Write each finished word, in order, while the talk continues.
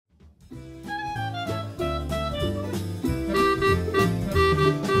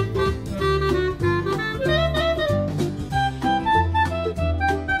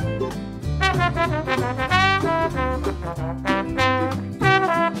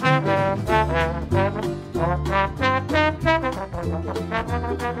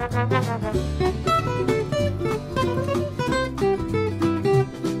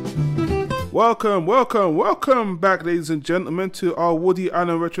Welcome back, ladies and gentlemen, to our Woody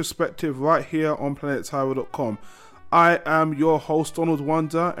Allen retrospective right here on PlanetTyra.com. I am your host, Donald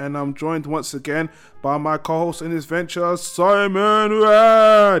Wonder, and I'm joined once again by my co-host in this venture, Simon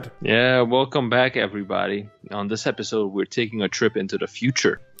Rad. Yeah, welcome back, everybody. On this episode, we're taking a trip into the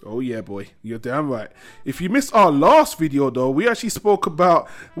future. Oh yeah, boy. You're damn right. If you missed our last video, though, we actually spoke about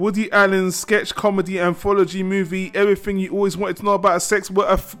Woody Allen's sketch comedy anthology movie, Everything You Always Wanted to Know About Sex, We're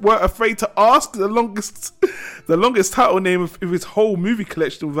Afraid to Ask, the longest title name of his whole movie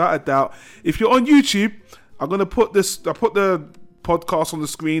collection, without a doubt. If you're on YouTube, I put the podcast on the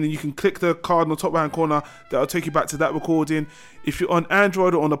screen, and you can click the card in the top right hand corner. That'll take you back to that recording. If you're on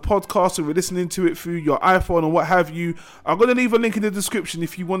Android or on a podcast, or you're listening to it through your iPhone or what have you, I'm going to leave a link in the description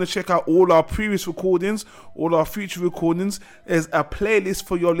if you want to check out all our previous recordings, all our future recordings. There's a playlist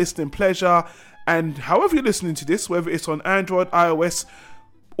for your listening pleasure, and however you're listening to this, whether it's on Android, iOS,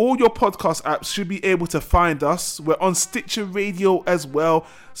 all your podcast apps should be able to find us. We're on Stitcher Radio as well.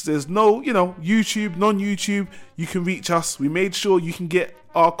 So there's no, YouTube, non-YouTube. You can reach us. We made sure you can get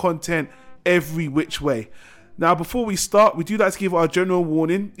our content every which way. Now, before we start, we do like to give our general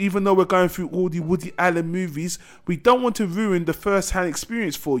warning. Even though we're going through all the Woody Allen movies, we don't want to ruin the first-hand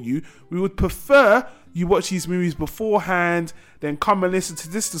experience for you. We would prefer you watch these movies beforehand, then come and listen to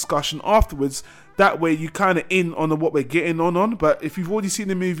this discussion afterwards. That way you kind of in on what we're getting on. But if you've already seen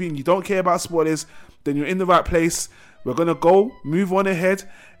the movie and you don't care about spoilers, then you're in the right place. We're going to move on ahead,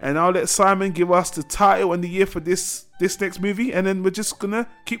 and I'll let Simon give us the title and the year for this next movie, and then we're just going to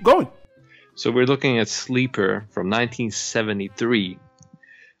keep going. So we're looking at Sleeper from 1973.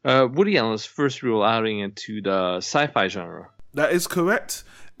 Woody Allen's first real outing into the sci-fi genre. That is correct.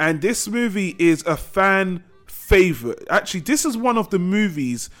 And this movie is a fan favorite. Actually, this is one of the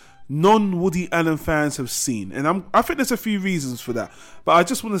movies non-Woody Allen fans have seen. And I think there's a few reasons for that. But I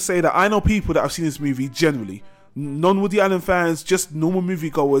just want to say that I know people that have seen this movie generally. Non-Woody Allen fans, just normal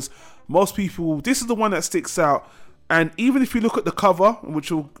moviegoers. Most people, this is the one that sticks out. And even if you look at the cover,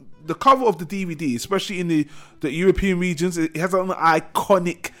 the cover of the DVD, especially in the European regions, it has an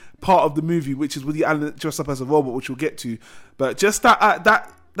iconic part of the movie, which is Woody Allen dressed up as a robot, which we'll get to. But just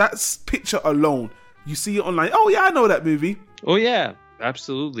that picture alone, you see it online. Oh yeah, I know that movie. Oh yeah,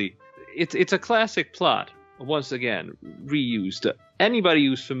 absolutely. It's a classic plot. Once again, reused. Anybody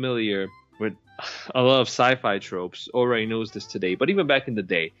who's familiar with a lot of sci-fi tropes already knows this today. But even back in the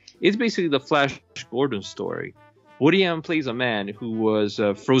day, it's basically the Flash Gordon story. Woody Allen plays a man who was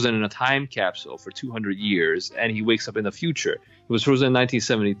frozen in a time capsule for 200 years, and he wakes up in the future. He was frozen in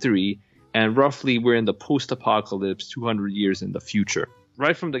 1973, and roughly we're in the post-apocalypse 200 years in the future.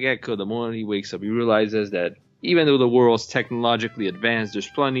 Right from the get-go, the moment he wakes up, he realizes that even though the world's technologically advanced, there's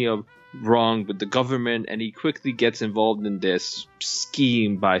plenty of wrong with the government, and he quickly gets involved in this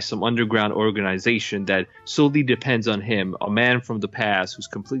scheme by some underground organization that solely depends on him, a man from the past who's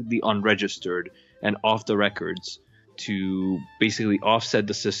completely unregistered and off the records, to basically offset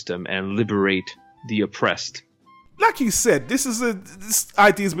the system and liberate the oppressed. Like you said, this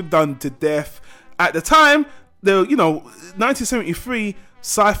idea's been done to death. At the time, 1973,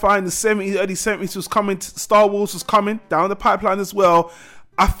 sci-fi in the 70s, early 70s was coming. Star Wars was coming down the pipeline as well.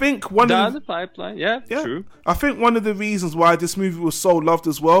 I think true. I think one of the reasons why this movie was so loved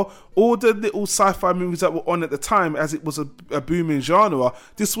as well, all the little sci-fi movies that were on at the time, as it was a booming genre,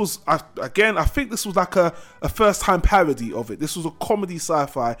 this was, I think this was like a first-time parody of it. This was a comedy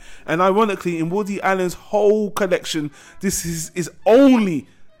sci-fi, and ironically, in Woody Allen's whole collection, this is only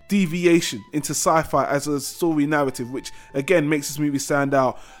deviation into sci-fi as a story narrative, which again makes this movie stand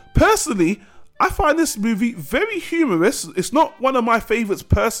out. Personally, I find this movie very humorous. It's not one of my favorites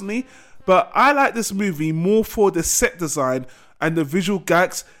personally, but I like this movie more for the set design and the visual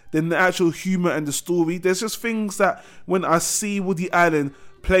gags than the actual humor and the story. There's just things that when I see Woody Allen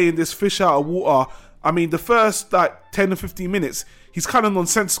playing this fish out of water, I mean, the first 10 or 15 minutes, he's kind of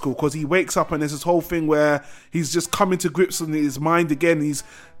nonsensical because he wakes up and there's this whole thing where he's just coming to grips with his mind again.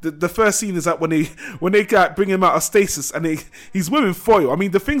 The first scene is that when they bring him out of stasis and he's wearing foil. I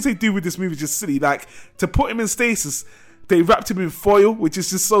mean, the things they do with this movie is just silly. Like, to put him in stasis, they wrapped him in foil, which is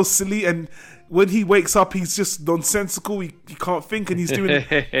just so silly. And when he wakes up, he's just nonsensical. He can't think, and he's doing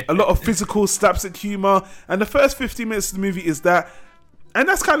a lot of physical slapstick humor. And the first 15 minutes of the movie is that. And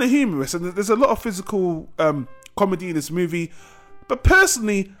that's kind of humorous. And there's a lot of physical comedy in this movie. But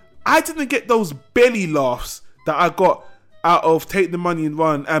personally, I didn't get those belly laughs that I got out of Take the Money and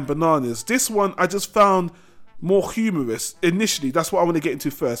Run and Bananas. This one I just found more humorous initially. That's what I want to get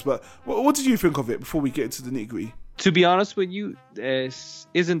into first. But what did you think of it before we get into the nitty-gritty? To be honest with you, this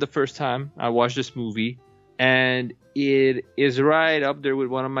isn't the first time I watched this movie. and it is right up there with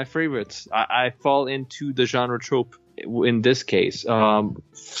one of my favorites. I fall into the genre trope in this case.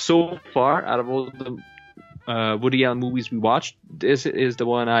 So far, out of all the Woody Allen movies we watched, this is the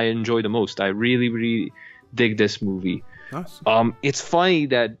one I enjoy the most. I really, really dig this movie. Nice. It's funny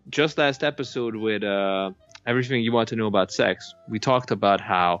that just last episode with Everything You Want to Know About Sex, we talked about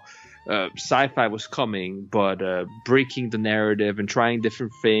how sci-fi was coming, but breaking the narrative and trying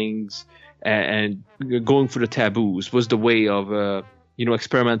different things and going for the taboos was the way of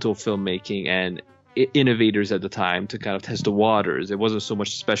experimental filmmaking and innovators at the time to kind of test the waters. It wasn't so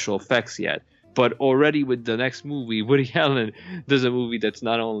much special effects yet, but already with the next movie, Woody Allen does a movie that's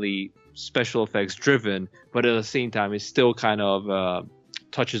not only special effects driven, but at the same time it still kind of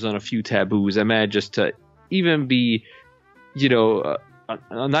touches on a few taboos. I mean, just to even be a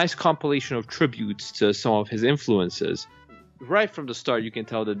nice compilation of tributes to some of his influences. Right from the start, you can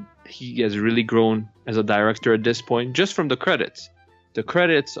tell that he has really grown as a director at this point, just from the credits. The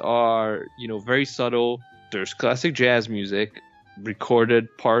credits are, very subtle. There's classic jazz music,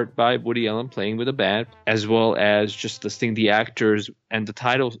 recorded part by Woody Allen playing with a band, as well as just listing the actors and the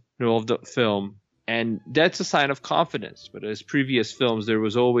title of the film. And that's a sign of confidence. But as previous films, there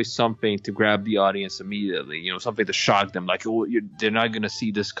was always something to grab the audience immediately, something to shock them, like, oh, they're not going to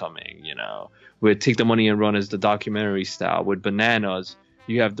see this coming, With Take the Money and Run as the documentary style. With Bananas,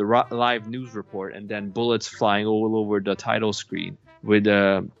 you have the live news report and then bullets flying all over the title screen. With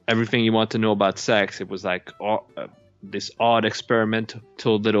Everything You Want to Know About Sex, it was like this odd experimental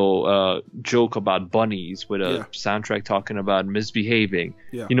little joke about bunnies with a soundtrack talking about misbehaving.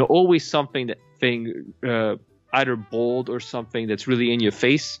 Yeah. Always something either bold or something that's really in your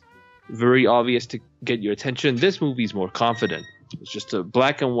face, very obvious to get your attention. This movie's more confident. It's just a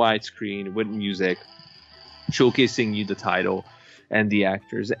black and white screen with music showcasing you the title and the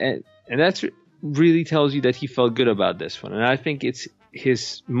actors, and that's really tells you that he felt good about this one. And I think it's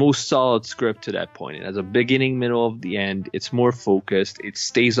his most solid script to that point. It has a beginning, middle, of the end. It's more focused. It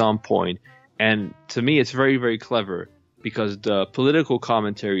stays on point. And to me, it's very, very clever because the political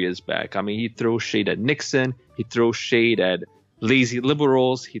commentary is back. I mean, he throws shade at Nixon. He throws shade at lazy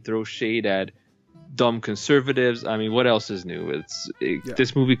liberals. He throws shade at dumb conservatives. I mean, what else is new?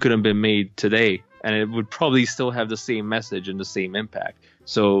 This movie could have been made today, and it would probably still have the same message and the same impact.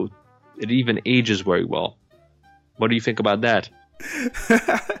 So it even ages very well. What do you think about that?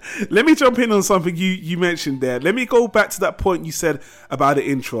 Let me jump in on something you mentioned there. Let me go back to that point you said about the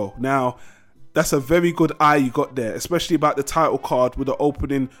intro. Now, that's a very good eye you got there, especially about the title card with the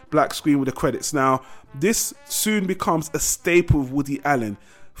opening black screen with the credits. Now, this soon becomes a staple of Woody Allen.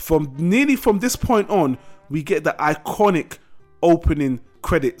 From this point on, we get the iconic opening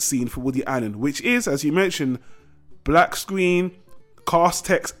credit scene for Woody Allen, which is, as you mentioned, black screen, cast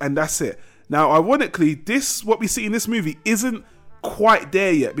text, and that's it. Now, ironically, what we see in this movie isn't quite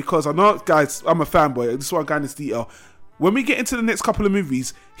there yet, because I know, guys, I'm a fanboy. This is why I'm going into detail. When we get into the next couple of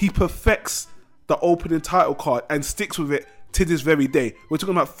movies, he perfects the opening title card and sticks with it to this very day. We're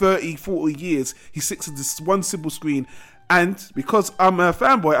talking about 30, 40 years. He sticks to this one simple screen. And because I'm a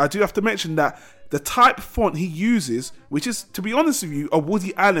fanboy, I do have to mention that the type font he uses, which is, to be honest with you, a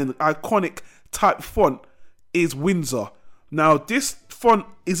Woody Allen iconic type font, is Windsor. Now, this font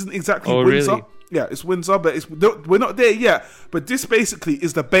isn't exactly Windsor. Really? Yeah, it's Windsor, but we're not there yet. But this basically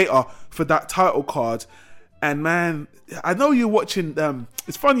is the beta for that title card. And man, I know you're watching.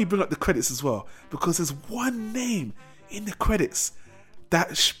 It's funny you bring up the credits as well, because there's one name in the credits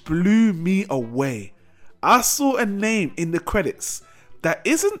that blew me away. I saw a name in the credits that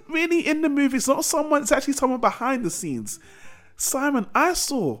isn't really in the movie. It's not someone. It's actually someone behind the scenes. Simon, I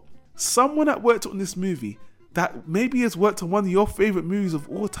saw someone that worked on this movie that maybe has worked on one of your favorite movies of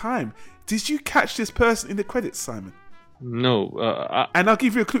all time. Did you catch this person in the credits, Simon? No. And I'll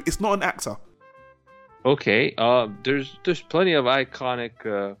give you a clue. It's not an actor. Okay. There's plenty of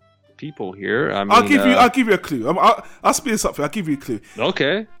iconic people here. I mean, I'll give you a clue. I'll speed this up for you. I'll give you a clue.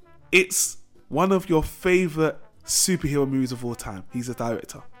 Okay. It's one of your favorite superhero movies of all time. He's a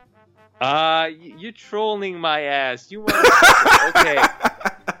director. You're trolling my ass. You want? Okay.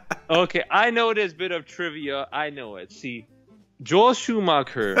 Okay. I know this bit of trivia. I know it. See, Joel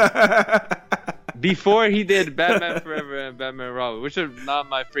Schumacher. Before he did Batman Forever and Batman Robin, which are not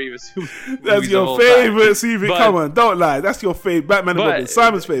my favorite supermovies. That's your favorite superhero. Come on, don't lie. That's your favorite. Batman and Robin.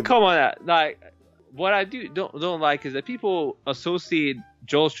 Simon's favorite. Come on, like what I don't like is that people associate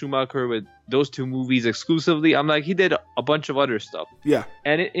Joel Schumacher with those two movies exclusively. I'm like, he did a bunch of other stuff. Yeah.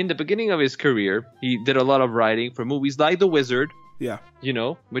 And in the beginning of his career, he did a lot of writing for movies like The Wizard. Yeah.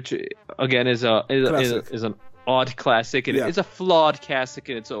 Which again is an odd classic, and it's a flawed classic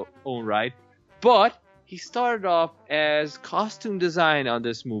in its own right. But he started off as costume design on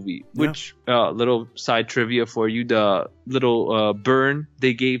this movie, which little side trivia for you, the little burn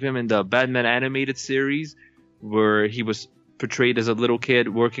they gave him in the Batman animated series where he was portrayed as a little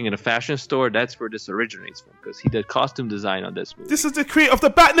kid working in a fashion store, that's where this originates from, because he did costume design on this movie. This is the creator of the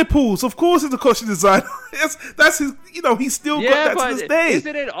Bat Nipples, of course. It's the costume design. That's his. He's still got that to this day.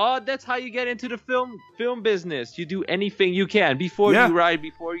 Isn't it odd? That's how you get into the film business. You do anything you can before you write,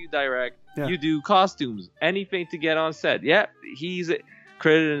 before you direct. Yeah. You do costumes, anything to get on set. Yeah, he's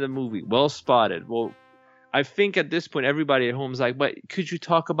credited in the movie. Well spotted. Well, I think at this point, everybody at home is like, but could you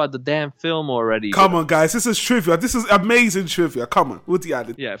talk about the damn film already? Come on, guys. This is trivia. This is amazing trivia. Come on. Woody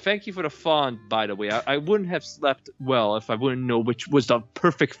Allen. Yeah, thank you for the font, by the way. I wouldn't have slept well if I wouldn't know which was the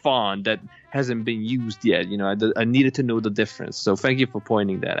perfect font that hasn't been used yet. I needed to know the difference. So thank you for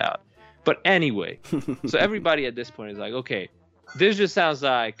pointing that out. But anyway, so everybody at this point is like, okay, this just sounds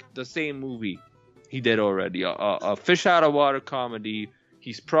like the same movie he did already. A fish out of water comedy.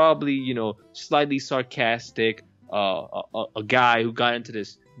 He's probably, slightly sarcastic, a guy who got into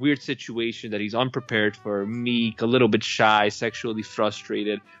this weird situation that he's unprepared for, meek, a little bit shy, sexually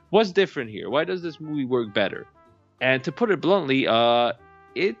frustrated. What's different here? Why does this movie work better? And to put it bluntly,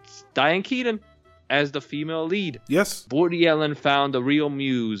 it's Diane Keaton as the female lead. Yes. Woody Allen found a real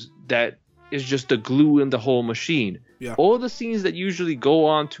muse that is just the glue in the whole machine. Yeah. All the scenes that usually go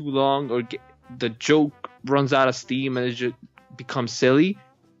on too long or the joke runs out of steam and it just becomes silly,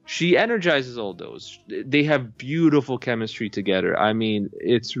 she energizes all those. They have beautiful chemistry together. I mean,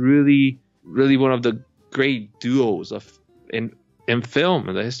 it's really, really one of the great duos in film,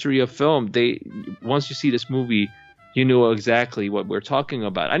 in the history of film. Once you see this movie, you know exactly what we're talking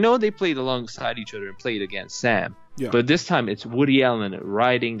about. I know they played alongside each other and played against Sam, but this time it's Woody Allen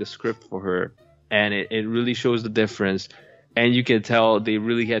writing the script for her, and it really shows the difference. And you can tell they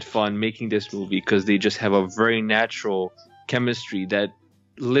really had fun making this movie because they just have a very natural chemistry that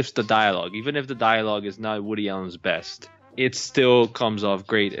lifts the dialogue. Even if the dialogue is not Woody Allen's best, it still comes off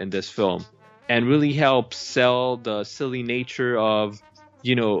great in this film and really helps sell the silly nature of, a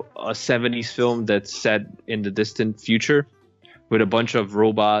 70s film that's set in the distant future with a bunch of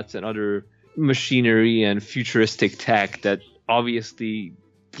robots and other machinery and futuristic tech that obviously,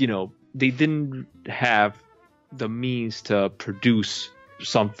 they didn't have the means to produce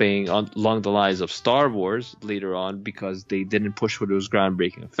something along the lines of Star Wars later on because they didn't push for those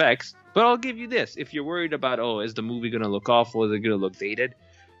groundbreaking effects. But I'll give you this. If you're worried about, is the movie going to look awful? Is it going to look dated?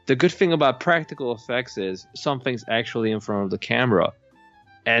 The good thing about practical effects is something's actually in front of the camera.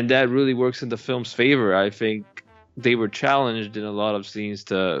 And that really works in the film's favor. I think they were challenged in a lot of scenes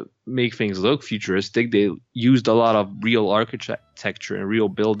to make things look futuristic. They used a lot of real architecture and real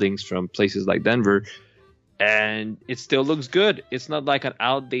buildings from places like Denver. And it still looks good. It's not like an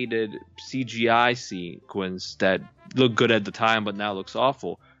outdated CGI sequence that looked good at the time but now looks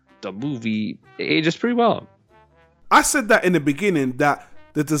awful. The movie ages pretty well. I said that in the beginning, that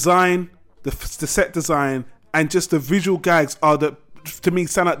the design, the set design, and just the visual gags are to me,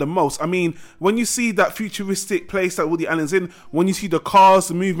 stand out the most. I mean, when you see that futuristic place that Woody Allen's in, when you see the cars,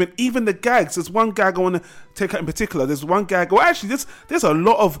 the movement, even the gags. There's one gag I want to take out in particular. There's one gag, or actually, there's a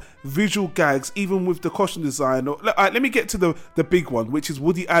lot of visual gags, even with the costume design. Let me get to the big one, which is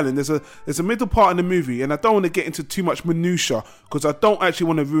Woody Allen. There's a middle part in the movie, and I don't want to get into too much minutia because I don't actually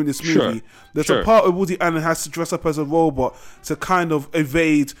want to ruin this movie. There's a part where Woody Allen has to dress up as a robot to kind of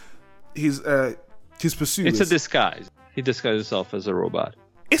evade his pursuers. It's a disguise. He disguised himself as a robot.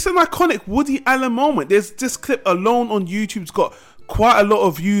 It's an iconic Woody Allen moment. There's this clip alone on YouTube's got quite a lot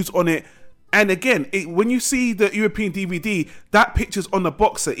of views on it. And again, when you see the European DVD, that picture's on the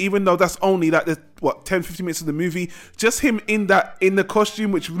box set, even though that's only like 10-15 minutes of the movie. Just him in the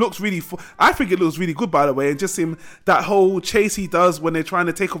costume, which looks really I think it looks really good, by the way. And just him, that whole chase he does when they're trying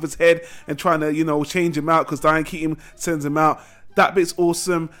to take off his head and trying to, change him out because Diane Keaton sends him out. That bit's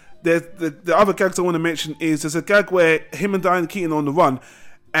awesome. The other gags I want to mention is there's a gag where him and Diane Keaton are on the run,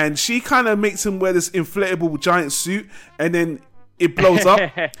 and she kind of makes him wear this inflatable giant suit, and then it blows up,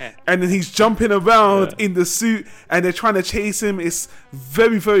 and then he's jumping around in the suit, and they're trying to chase him. It's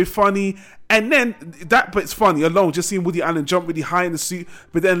very, very funny. And then that bit's funny alone, just seeing Woody Allen jump really high in the suit.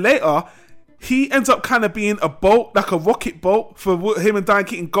 But then later, he ends up kind of being a boat, like a rocket boat, for him and Diane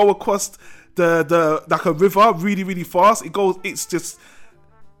Keaton go across the like a river really, really fast. It's just...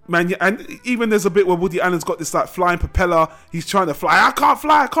 Man, and even there's a bit where Woody Allen's got this like flying propeller. He's trying to fly. I can't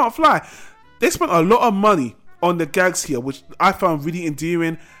fly. They spent a lot of money on the gags here, which I found really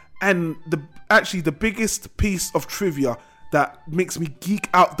endearing. And the biggest piece of trivia that makes me geek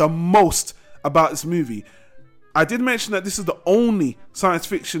out the most about this movie, I did mention that this is the only science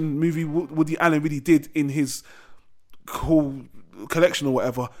fiction movie Woody Allen really did in his whole collection or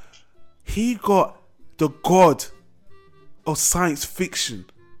whatever. He got the god of science fiction,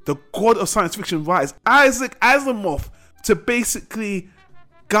 writers, Isaac Asimov, to basically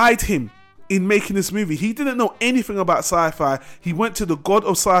guide him in making this movie. He didn't know anything about sci-fi. He went to the god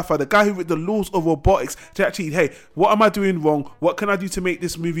of sci-fi, the guy who wrote the laws of robotics, to actually, hey, what am I doing wrong? What can I do to make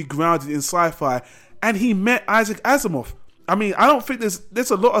this movie grounded in sci-fi? And he met Isaac Asimov. I mean, I don't think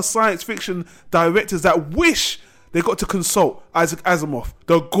there's a lot of science fiction directors that wish they got to consult Isaac Asimov,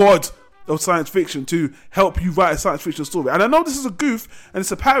 the god of science fiction, to help you write a science fiction story. And I know this is a goof and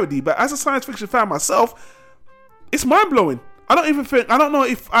it's a parody, but as a science fiction fan myself, it's mind-blowing. I don't know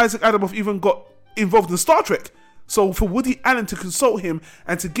if Isaac Asimov even got involved in Star Trek. So for Woody Allen to consult him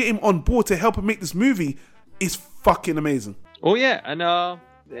and to get him on board to help him make this movie is fucking amazing. Oh yeah, and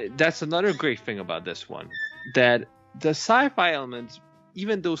that's another great thing about this one, that the sci-fi elements,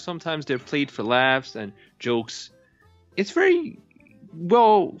 even though sometimes they're played for laughs and jokes, it's very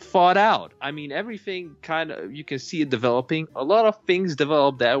well thought out. I mean, everything kind of, you can see it developing. A lot of things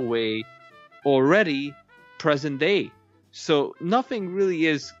develop that way already present day. So nothing really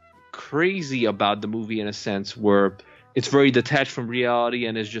is crazy about the movie in a sense where it's very detached from reality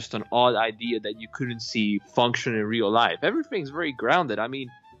and it's just an odd idea that you couldn't see function in real life. Everything's very grounded. I mean,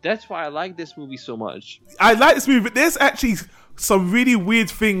 that's why I like this movie so much. I like this movie, but there's actually some really weird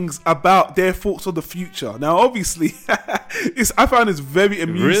things about their thoughts on the future. Now, obviously, I found this very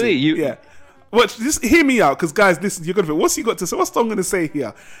amusing. Really? Yeah. Watch, just hear me out, because guys, listen, you're gonna think, what's he got to say? What's Tom gonna say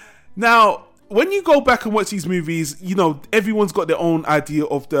here? Now, when you go back and watch these movies, you know, everyone's got their own idea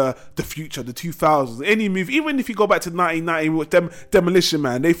of the future, the 2000s. Any movie, even if you go back to 1990 with Demolition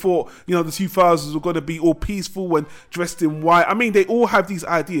Man, they thought, you know, the 2000s were going to be all peaceful and dressed in white. I mean, they all have these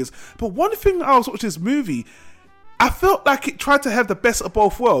ideas. But one thing I was watching this movie, I felt like it tried to have the best of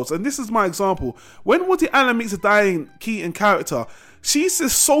both worlds. And this is my example. When Woody Allen meets a Diane Keaton character, she's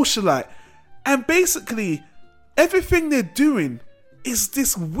this socialite. And basically, everything they're doing is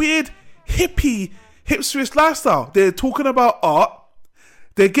this weird hipsterish lifestyle. They're talking about art.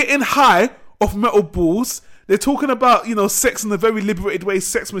 They're getting high off metal balls. They're talking about, you know, sex in a very liberated way,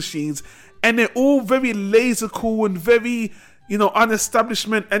 sex machines. And they're all very laser cool and very, you know,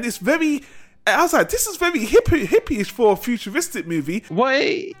 unestablishment. And it's very... I was like, this is very hippie-ish for a futuristic movie.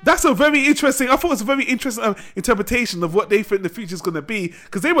 Why? That's a very interesting... I thought it was a very interesting interpretation of what they think the future is going to be.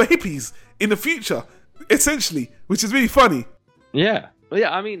 Because they were hippies in the future, essentially. Which is really funny. Yeah.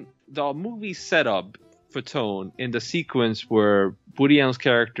 Yeah, I mean... The movie setup for tone in the sequence where Woody Allen's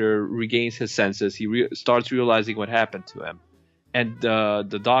character regains his senses, he starts realizing what happened to him, and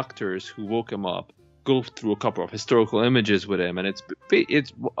the doctors who woke him up go through a couple of historical images with him, and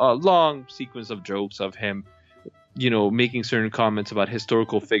it's a long sequence of jokes of him, you know, making certain comments about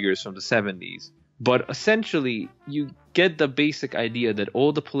historical figures from the 70s. But essentially, you get the basic idea that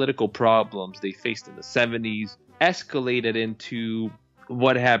all the political problems they faced in the 70s escalated into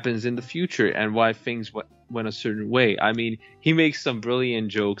what happens in the future and why things went a certain way. I mean, he makes some brilliant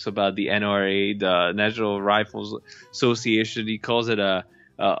jokes about the NRA, the National Rifles Association. He calls it a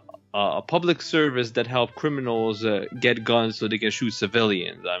public service that help criminals get guns so they can shoot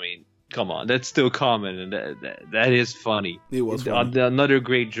civilians. I mean, come on, that's still common, and that is funny. It was funny. Another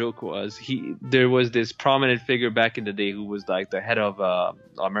great joke was there was this prominent figure back in the day who was like the head of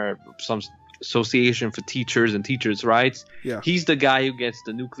some association for teachers and teachers' rights. Yeah. He's the guy who gets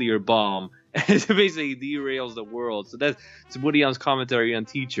the nuclear bomb and basically derails the world. So that's Woody Allen's commentary on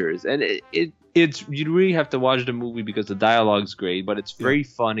teachers. And it's you really have to watch the movie because the dialogue's great, but it's very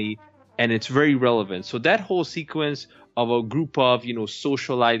funny and it's very relevant. So that whole sequence of a group of, you know,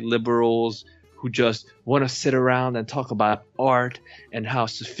 socialite liberals who just want to sit around and talk about art and how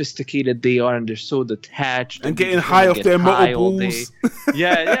sophisticated they are, and they're so detached and getting high off their metal balls.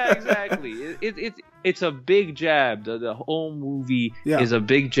 yeah, exactly. It's a big jab. The whole movie is a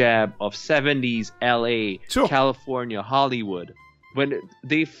big jab of 70s LA, California, Hollywood. When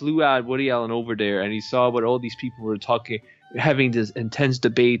they flew out Woody Allen over there and he saw what all these people were talking, having these intense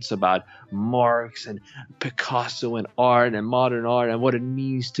debates about Marx and Picasso and art and modern art and what it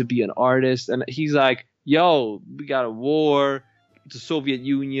means to be an artist. And he's like, yo, we got a war, the Soviet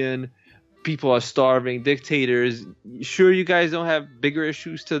Union, people are starving, dictators. Sure, you guys don't have bigger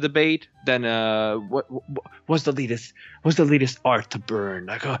issues to debate than what's the latest art to burn?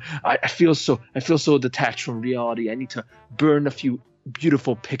 Like, I feel so detached from reality. I need to burn a few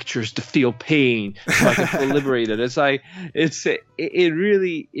beautiful pictures to feel pain so I can feel liberated. It's like it's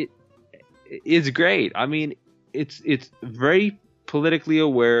great. I mean, it's very politically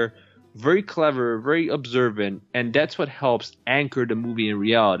aware, very clever, very observant, and that's what helps anchor the movie in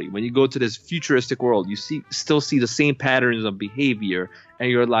reality. When you go to this futuristic world, you still see the same patterns of behavior, and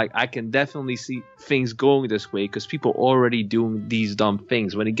you're like, I can definitely see things going this way because people already doing these dumb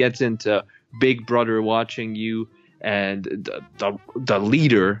things. When it gets into Big Brother watching you and the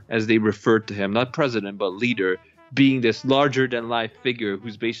leader, as they referred to him, not president but leader, being this larger than life figure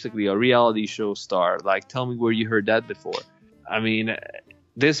who's basically a reality show star. Like, tell me where you heard that before. I mean,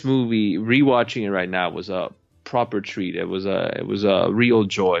 this movie, rewatching it right now, was a proper treat. It was a real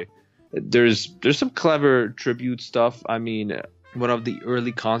joy. There's some clever tribute stuff. I mean, one of the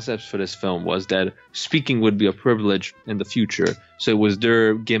early concepts for this film was that speaking would be a privilege in the future. So it was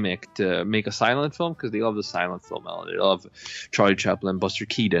their gimmick to make a silent film because they love the silent film element. They love Charlie Chaplin, Buster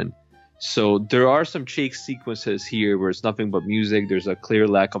Keaton. So there are some chase sequences here where it's nothing but music. There's a clear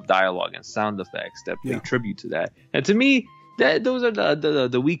lack of dialogue and sound effects that pay tribute to that. And to me, those are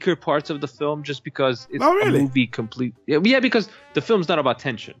the weaker parts of the film, just because it's a movie complete. Yeah, because the film's not about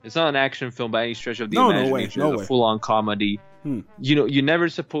tension. It's not an action film by any stretch of the imagination. It's a full-on comedy. You know, you're never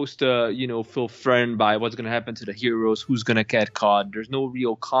supposed to, feel threatened by what's going to happen to the heroes, who's going to get caught. There's no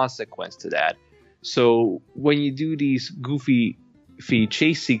real consequence to that. So when you do these goofy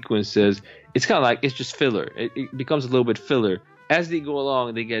chase sequences, it's kind of like it's just filler. It becomes a little bit filler. As they go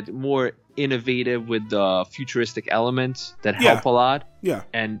along, they get more innovative with the futuristic elements that help a lot. Yeah.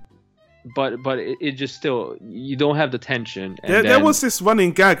 But it just still, you don't have the tension. And there was this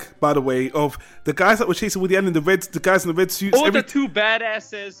running gag, by the way, of the guys that were chasing Woody Allen, the guys in the red suits. The two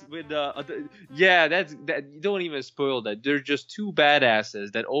badasses with the you don't even spoil that. They're just two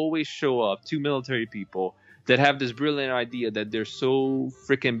badasses that always show up, two military people that have this brilliant idea that they're so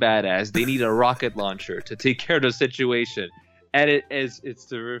freaking badass. They need a rocket launcher to take care of the situation. And it's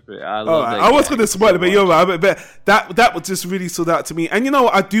terrific. I love that. I was going to spoil it, but you're right. But that was just really stood out to me. And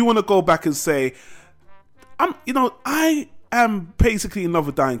I do want to go back and say, I am basically in love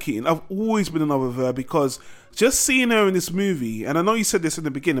with Diane Keaton. I've always been in love with her because just seeing her in this movie, and I know you said this in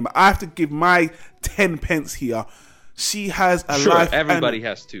the beginning, but I have to give my 10 pence here. She has a life. Everybody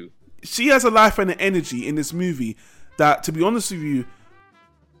has to. She has a life and an energy in this movie that, to be honest with you,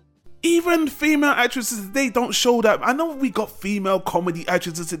 even female actresses today don't show that. I know we got female comedy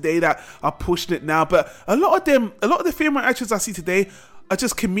actresses today that are pushing it now, but a lot of the female actresses I see today are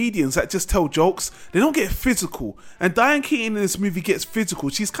just comedians that just tell jokes. They don't get physical. And Diane Keaton in this movie gets physical.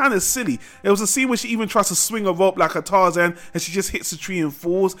 She's kind of silly. There was a scene where she even tries to swing a rope like a Tarzan and she just hits a tree and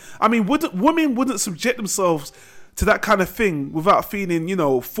falls. I mean, women wouldn't subject themselves to that kind of thing without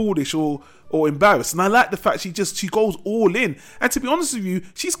feeling, foolish or embarrassed. And I like the fact she goes all in. And to be honest with you,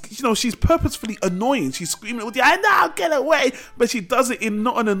 she's purposefully annoying. She's screaming, I know, get away. But she does it in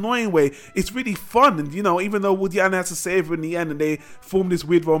not an annoying way. It's really fun. And, even though Woody Allen has to save her in the end and they form this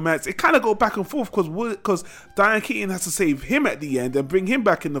weird romance, it kind of go back and forth because Diane Keaton has to save him at the end and bring him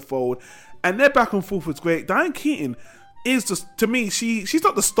back in the fold. And their back and forth was great. Diane Keaton is just, to me, she's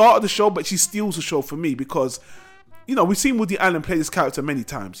not the star of the show, but she steals the show for me because we've seen Woody Allen play this character many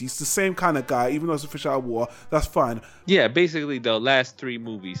times. He's the same kind of guy, even though it's a fish out of water. That's fine. Yeah, basically the last 3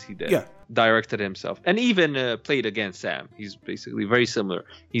 movies he did. Yeah. Directed himself. And even played against Sam. He's basically very similar.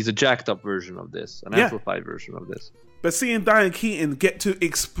 He's a jacked up version of this. An amplified version of this. But seeing Diane Keaton get to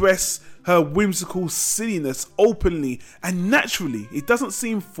express her whimsical silliness openly and naturally, it doesn't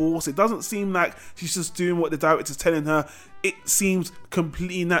seem forced. It doesn't seem like she's just doing what the director's telling her. It seems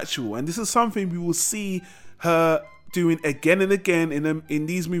completely natural. And this is something we will see her doing again and again in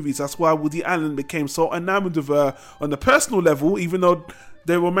these movies. That's why Woody Allen became so enamored of her on the personal level. Even though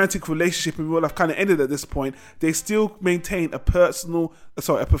their romantic relationship in real life kind of ended at this point, they still maintain a professional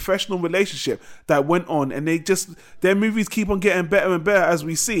relationship that went on, and their movies keep on getting better and better as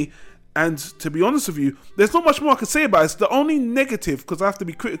we see. And to be honest with you, there's not much more I can say about it. It's the only negative, because I have to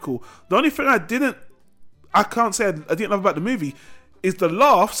be critical, the only thing I can't say I didn't love about the movie is the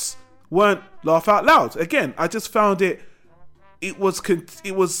laughs weren't laugh out loud. Again, I just found it was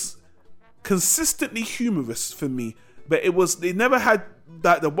consistently humorous for me, but they never had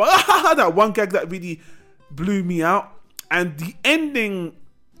that one gag that really blew me out. And the ending,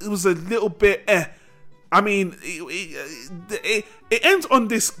 it was a little bit I mean, it ends on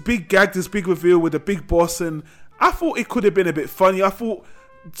this big gag, this big reveal with the big boss, and I thought it could have been a bit funny. I thought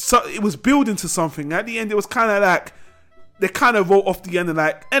it was building to something. At the end, it was kind of like they kind of wrote off the end and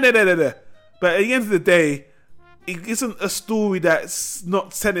like, but at the end of the day, it isn't a story that's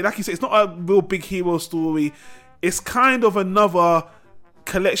not telling. Like you said, it's not a real big hero story. It's kind of another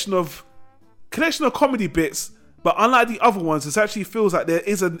collection of comedy bits, but unlike the other ones, it actually feels like there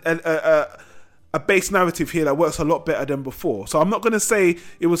is a a base narrative here that works a lot better than before. So I'm not going to say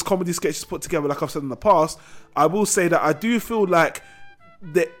it was comedy sketches put together like I've said in the past. I will say that I do feel like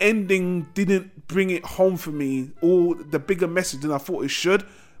the ending didn't bring it home for me, or the bigger message than I thought it should.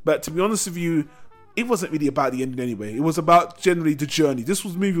 But to be honest with you, it wasn't really about the ending anyway. It was about generally the journey. This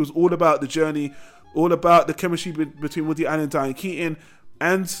movie was all about the journey, all about the chemistry between Woody Allen and Diane Keaton.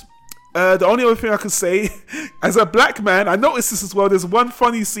 And the only other thing I could say, as a black man, I noticed this as well. There's one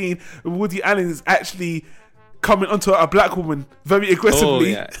funny scene where Woody Allen is actually coming onto a black woman very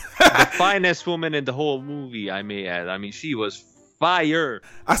aggressively. Oh, yeah. The finest woman in the whole movie, I may add. I mean, she was fire.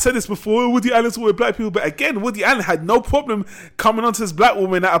 I said this before, Woody Allen's all with black people, but again, Woody Allen had no problem coming onto this black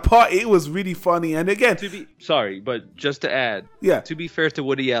woman at a party. It was really funny. And again, but just to add, to be fair to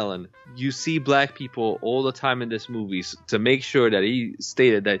Woody Allen, you see black people all the time in this movie, to make sure that he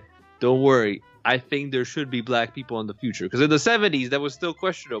stated that, don't worry, I think there should be black people in the future. Because in the 70s, that was still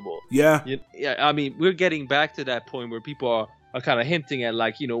questionable. Yeah. I mean, we're getting back to that point where people are kind of hinting at,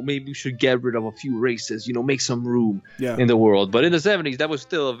 like, maybe we should get rid of a few races, make some room in the world. But in the 70s, that was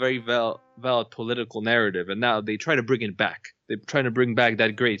still a very valid political narrative. And now they try to bring it back. They're trying to bring back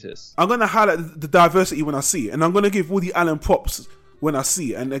that greatest. I'm going to highlight the diversity when I see it. And I'm going to give Woody Allen props when I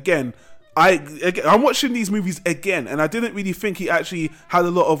see it. And again, I'm watching these movies again. And I didn't really think he actually had a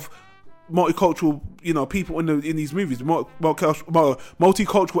lot of multicultural, people in these movies,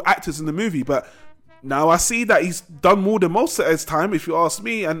 multicultural actors in the movie. But now I see that he's done more than most of his time, if you ask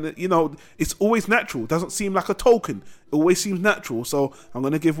me, and it's always natural. It doesn't seem like a token. It always seems natural. So I'm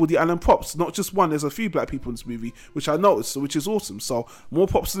going to give Woody Allen props. Not just one, there's a few black people in this movie, which I noticed, which is awesome. So more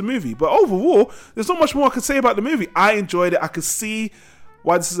props to the movie. But overall, there's not much more I can say about the movie. I enjoyed it. I could see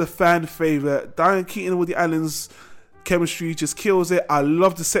why this is a fan favorite. Diane Keaton and Woody Allen's chemistry just kills it. I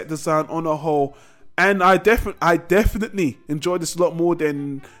love the set design on a whole. And I definitely enjoyed this a lot more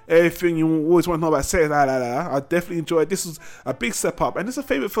than everything you always want to know about set. I definitely enjoyed it. This was a big step up, and it's a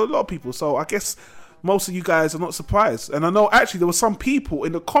favourite for a lot of people. So I guess most of you guys are not surprised. And I know actually there were some people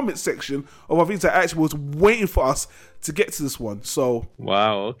in the comment section of our videos that actually was waiting for us to get to this one. So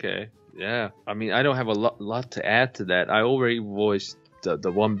wow, okay, yeah. I mean, I don't have a lot to add to that. I already voiced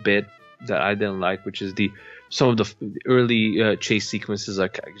the one bit that I didn't like, which is some of the early chase sequences are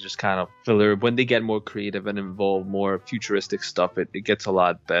just kind of filler. When they get more creative and involve more futuristic stuff, it gets a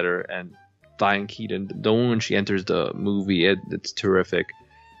lot better. And Diane Keaton, the moment she enters the movie, it's terrific.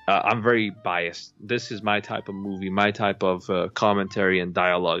 I'm very biased. This is my type of movie, my type of commentary and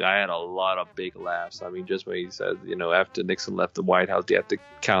dialogue. I had a lot of big laughs. I mean, just when he said, after Nixon left the White House, you have to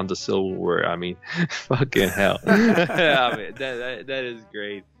count the silverware. I mean, fucking hell. I mean, that is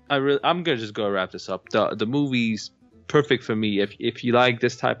great. I'm gonna just go wrap this up. The movie's perfect for me if you like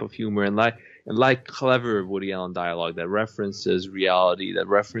this type of humor and like clever Woody Allen dialogue that references reality, that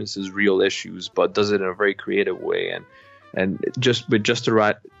references real issues, but does it in a very creative way and just with just the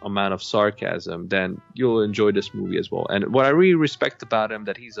right amount of sarcasm, then you'll enjoy this movie as well. And what I really respect about him,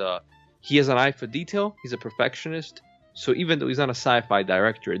 that he has an eye for detail. He's a perfectionist. So even though he's not a sci-fi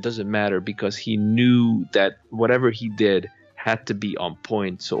director, it doesn't matter, because he knew that whatever he did had to be on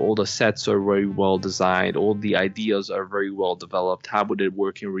point. So all the sets are very well designed, all the ideas are very well developed. How would it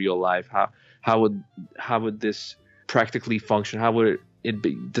work in real life? How would this practically function? How would it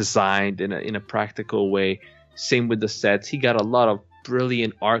be designed in a practical way? Same with the sets. He got a lot of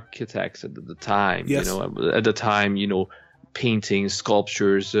brilliant architects at the time. Yes. At the time, paintings,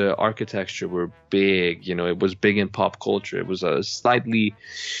 sculptures, architecture were big. It was big in pop culture. It was a slightly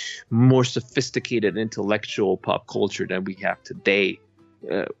more sophisticated intellectual pop culture than we have today.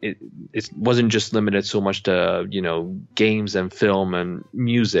 It wasn't just limited so much to games and film and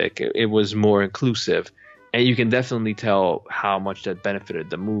music. It was more inclusive, and you can definitely tell how much that benefited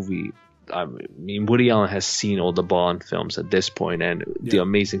the movie. I mean, Woody Allen has seen all the Bond films at this point, and the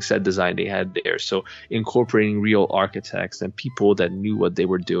amazing set design they had there. So incorporating real architects and people that knew what they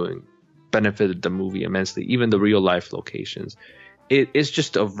were doing benefited the movie immensely. Even the real life locations. It's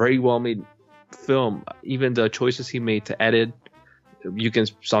just a very well made film. Even the choices he made to edit, you can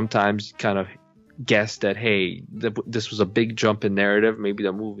sometimes kind of guess that, hey, this was a big jump in narrative. Maybe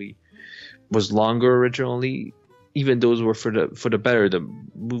the movie was longer originally. Even those were for the better. The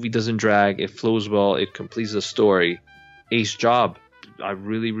movie doesn't drag. It flows well. It completes the story. Ace job. I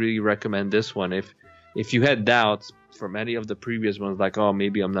really, really recommend this one. If you had doubts from any of the previous ones, like, oh,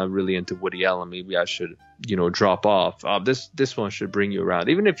 maybe I'm not really into Woody Allen, maybe I should, drop off. This one should bring you around.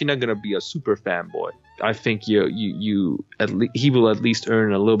 Even if you're not gonna be a super fanboy, I think he will at least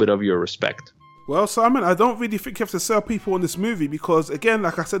earn a little bit of your respect. Well, Simon, I don't really think you have to sell people on this movie because, again,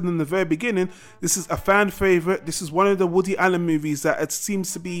 like I said in the very beginning, this is a fan favorite. This is one of the Woody Allen movies that it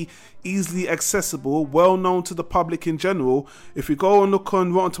seems to be easily accessible, well known to the public in general. If you go and look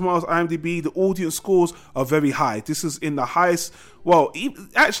on Rotten Tomatoes, IMDb, the audience scores are very high. This is in the highest. Well,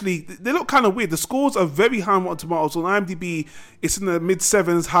 actually, they look kind of weird. The scores are very high on Rotten Tomatoes. On IMDb, it's in the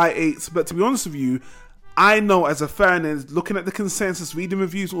mid-7s, high 8s. But to be honest with you, I know as a fan and looking at the consensus, reading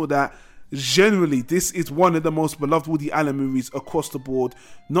reviews, all that, generally, this is one of the most beloved Woody Allen movies across the board.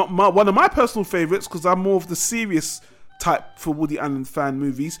 Not one of my personal favorites because I'm more of the serious type for Woody Allen fan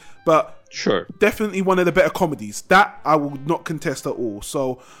movies, but sure, definitely one of the better comedies. That I will not contest at all.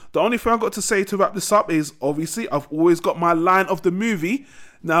 So the only thing I've got to say to wrap this up is, obviously, I've always got my line of the movie.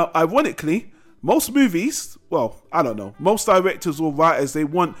 Now, ironically, most movies, well, I don't know, most directors or writers, they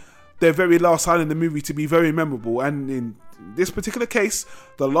want their very last line in the movie to be very memorable, and in this particular case,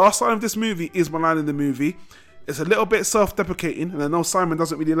 the last line of this movie is my line in the movie. It's a little bit self-deprecating, and I know Simon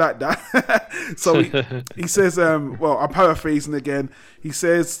doesn't really like that. So he says, well, I'm paraphrasing again. He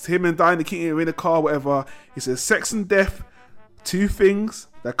says, him and Diana Keaton are in a car, whatever. He says, sex and death, two things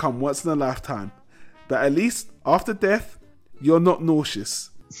that come once in a lifetime. But at least after death, you're not nauseous.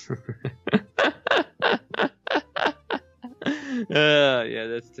 Yeah,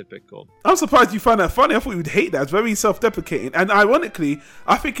 that's typical. I'm surprised you find that funny. I thought you would hate that. It's very self-deprecating. And ironically,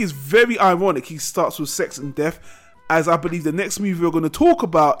 I think it's very ironic he starts with sex and death, as I believe the next movie we're going to talk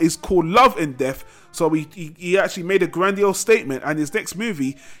about is called Love and Death. So he actually made a grandiose statement, and his next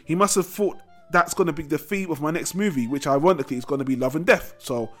movie, he must have thought that's going to be the theme of my next movie, which ironically is going to be Love and Death.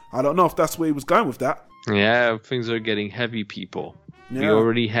 So I don't know if that's where he was going with that. Yeah, things are getting heavy, people. Yeah. We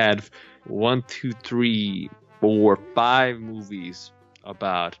already had 1, 2, 3, 4, 5 movies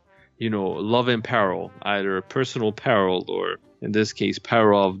about, love and peril, either personal peril or, in this case,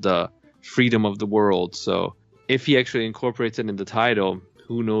 peril of the freedom of the world. So if he actually incorporates it in the title,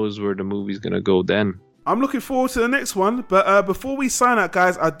 who knows where the movie's going to go then. I'm looking forward to the next one. But before we sign out,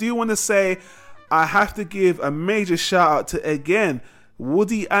 guys, I do want to say I have to give a major shout out to, again,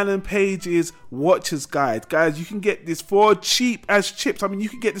 Woody Allen Page's Watcher's Guide. Guys, you can get this for cheap as chips. I mean, you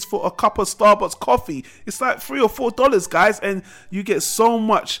can get this for a cup of Starbucks coffee. It's like $3 or $4, guys, and you get so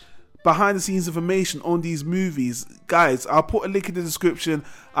much behind the scenes information on these movies. Guys, I'll put a link in the description.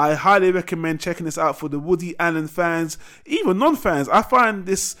 I highly recommend checking this out for the Woody Allen fans, even non-fans. I find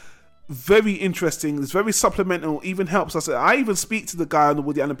this very interesting. It's very supplemental, even helps us. I even speak to the guy on the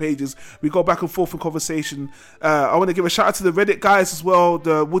Woody Allen pages. We go back and forth in conversation. I want to give a shout out to the Reddit guys as well,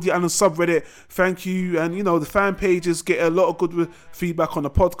 the Woody Allen subreddit. Thank you. And the fan pages get a lot of good feedback on the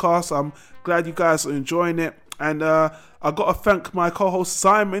podcast. I'm glad you guys are enjoying it. And I got to thank my co-host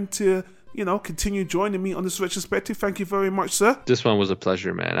Simon to continue joining me on this retrospective. Thank you very much, sir. This one was a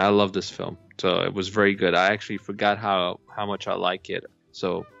pleasure, man. I love this film, so it was very good. I actually forgot how much I like it,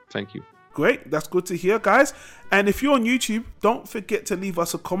 so thank you. Great, that's good to hear, guys. And if you're on YouTube, don't forget to leave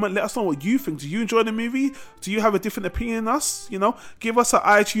us a comment. Let us know what you think. Do you enjoy the movie? Do you have a different opinion than us? Give us an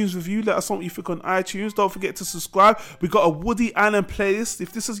iTunes review. Let us know what you think on iTunes. Don't forget to subscribe. We got a Woody Allen playlist.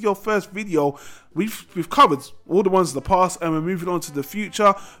 If this is your first video, we've covered all the ones in the past, and we're moving on to the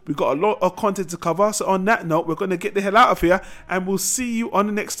future. We've got a lot of content to cover. So on that note, we're going to get the hell out of here, and we'll see you on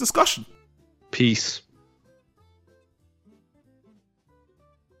the next discussion. Peace.